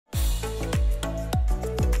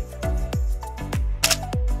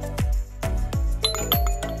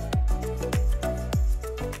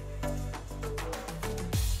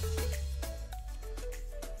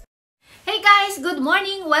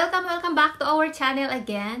our channel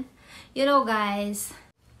again. You know guys,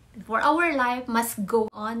 for our life must go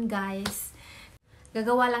on guys.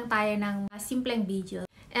 Gagawa lang tayo ng simpleng video.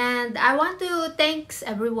 And I want to thanks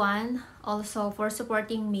everyone also for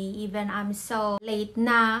supporting me even I'm so late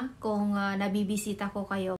na kung nabibisita ko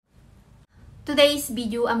kayo. Today's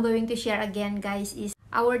video I'm going to share again guys is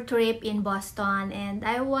our trip in Boston, and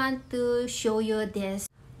I want to show you this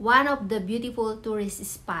one of the beautiful tourist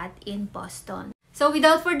spot in Boston. So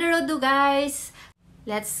without further ado guys,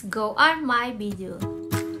 let's go on my video.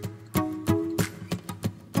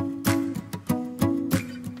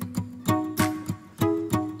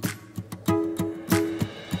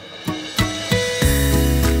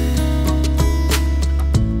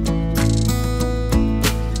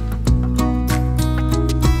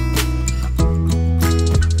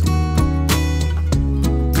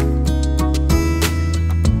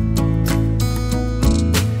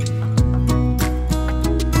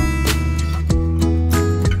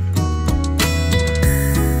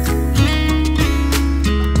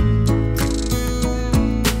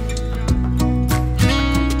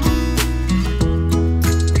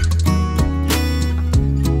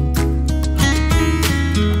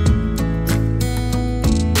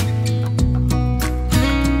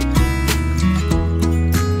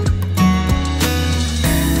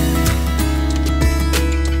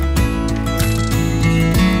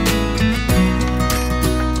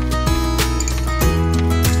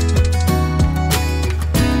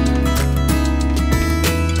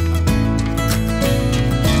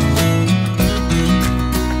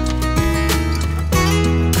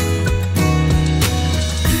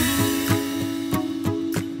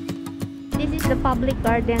 The public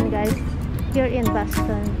garden guys here in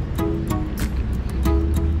Boston.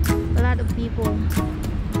 A lot of people.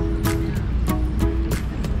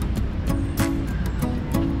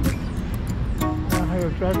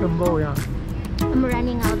 I'm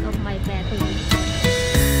running out of my battery.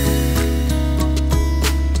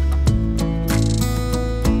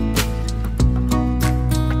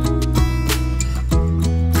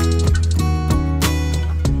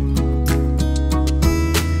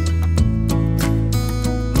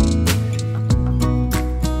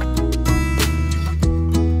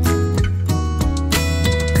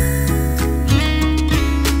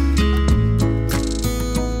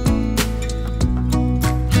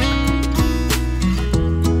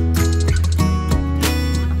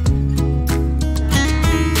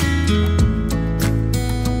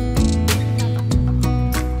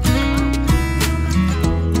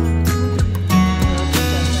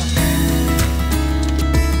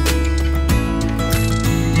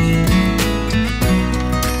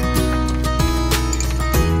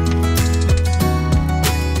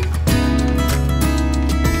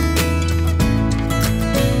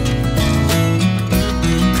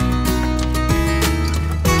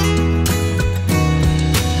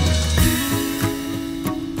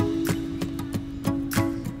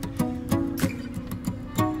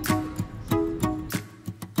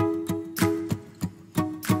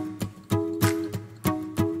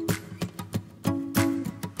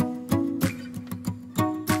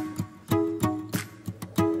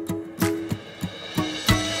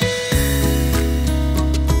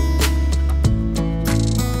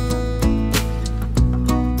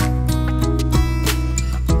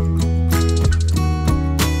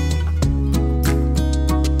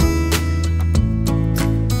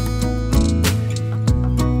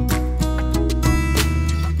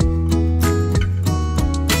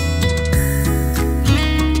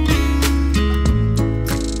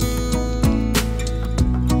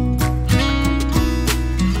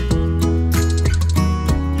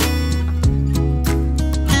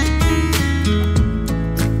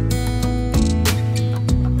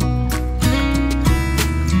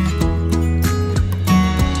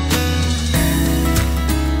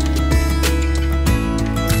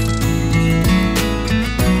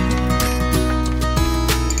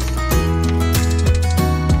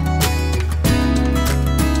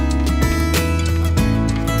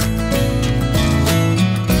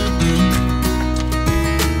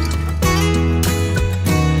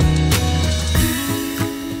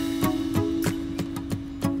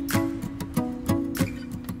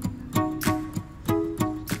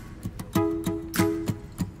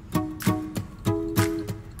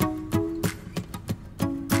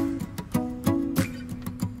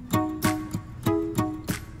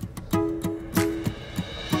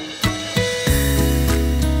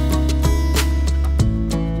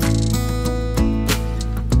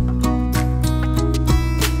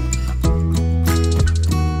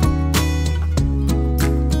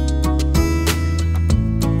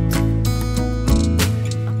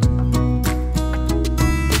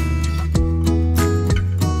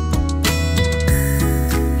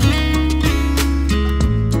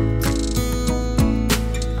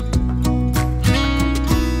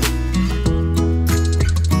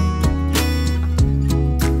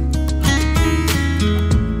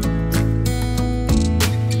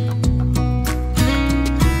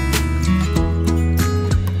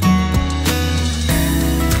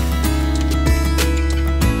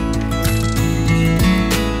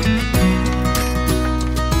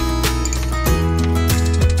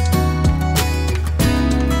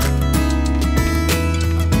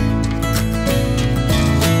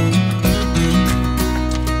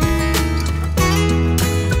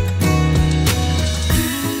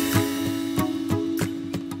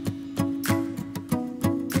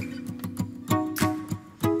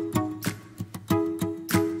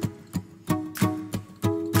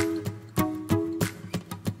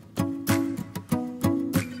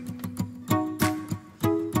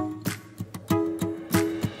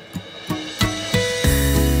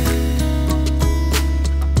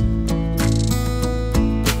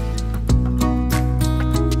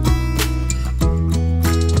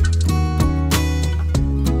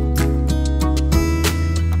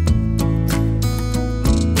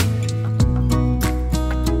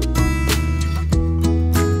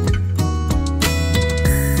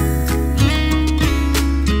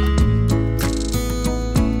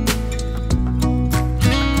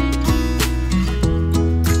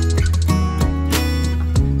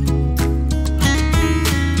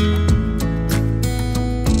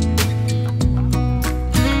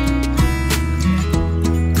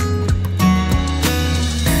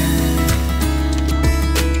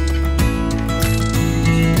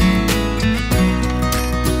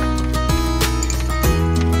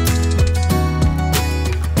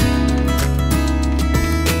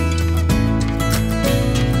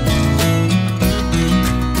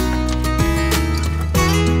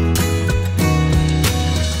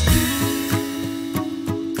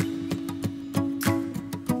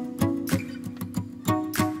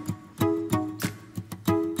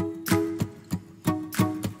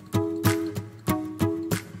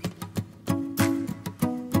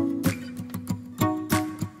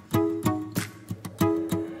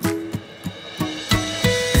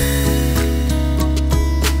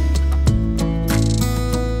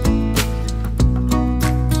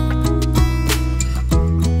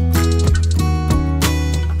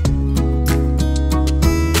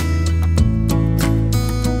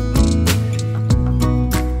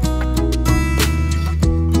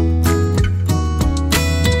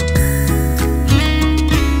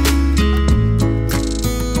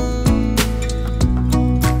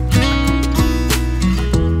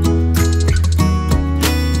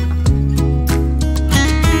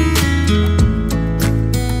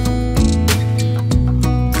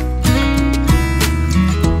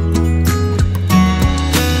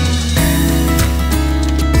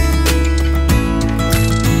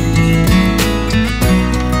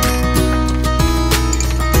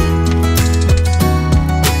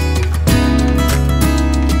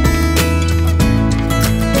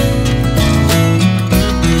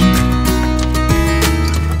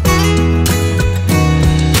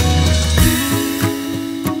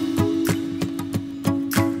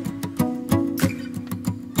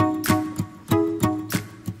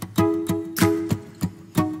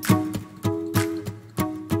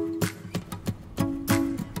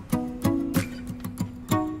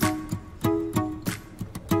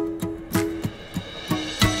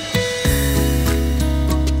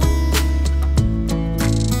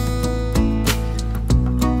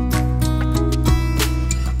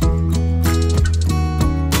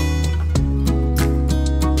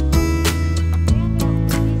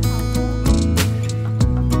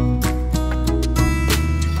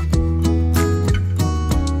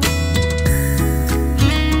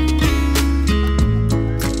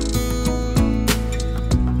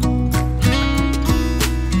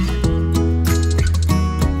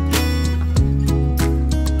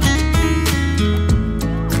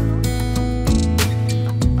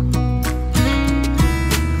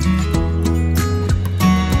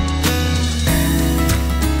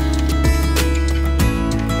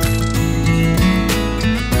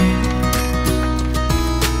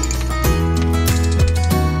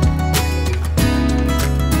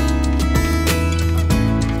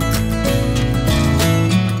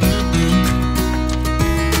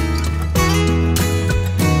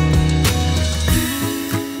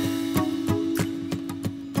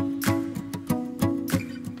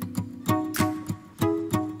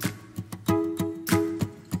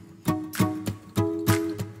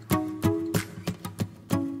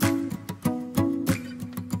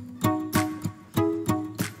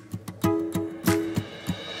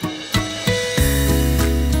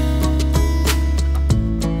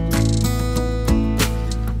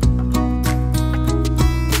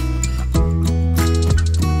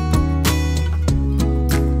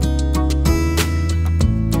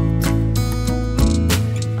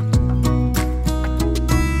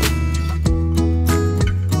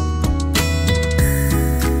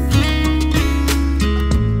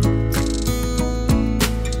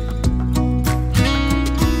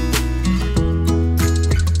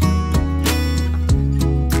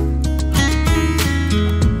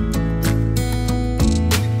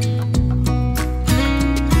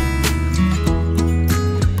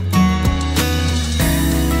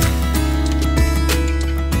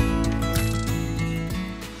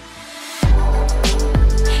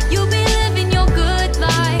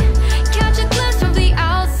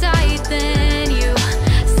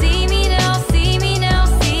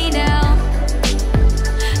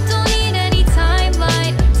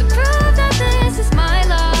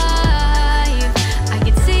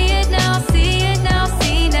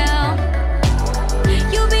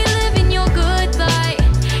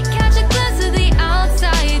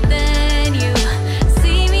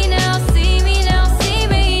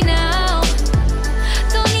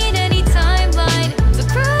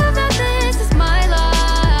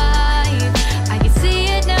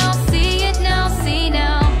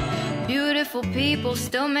 people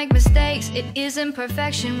still make mistakes. It isn't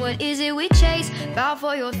perfection, what is it we chase? Bow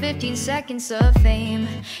for your 15 seconds of fame.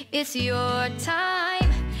 It's your time.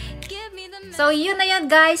 Give me the... So, yun na yun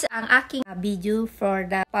guys, ang aking video for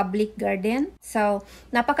the public garden. So,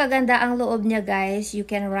 napakaganda ang loob niya guys. You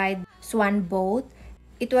can ride swan boat.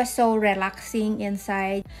 It was so relaxing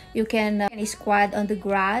inside. You can squat on the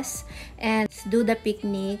grass and do the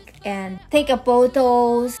picnic and take a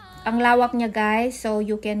photos. Ang lawak niya guys, so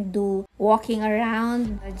you can do walking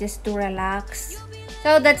around just to relax.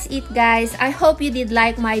 So that's it guys. I hope you did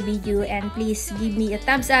like my video and please give me a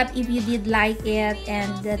thumbs up if you did like it,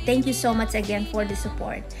 and thank you so much again for the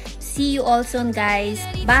support. See you all soon guys.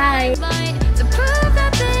 Bye!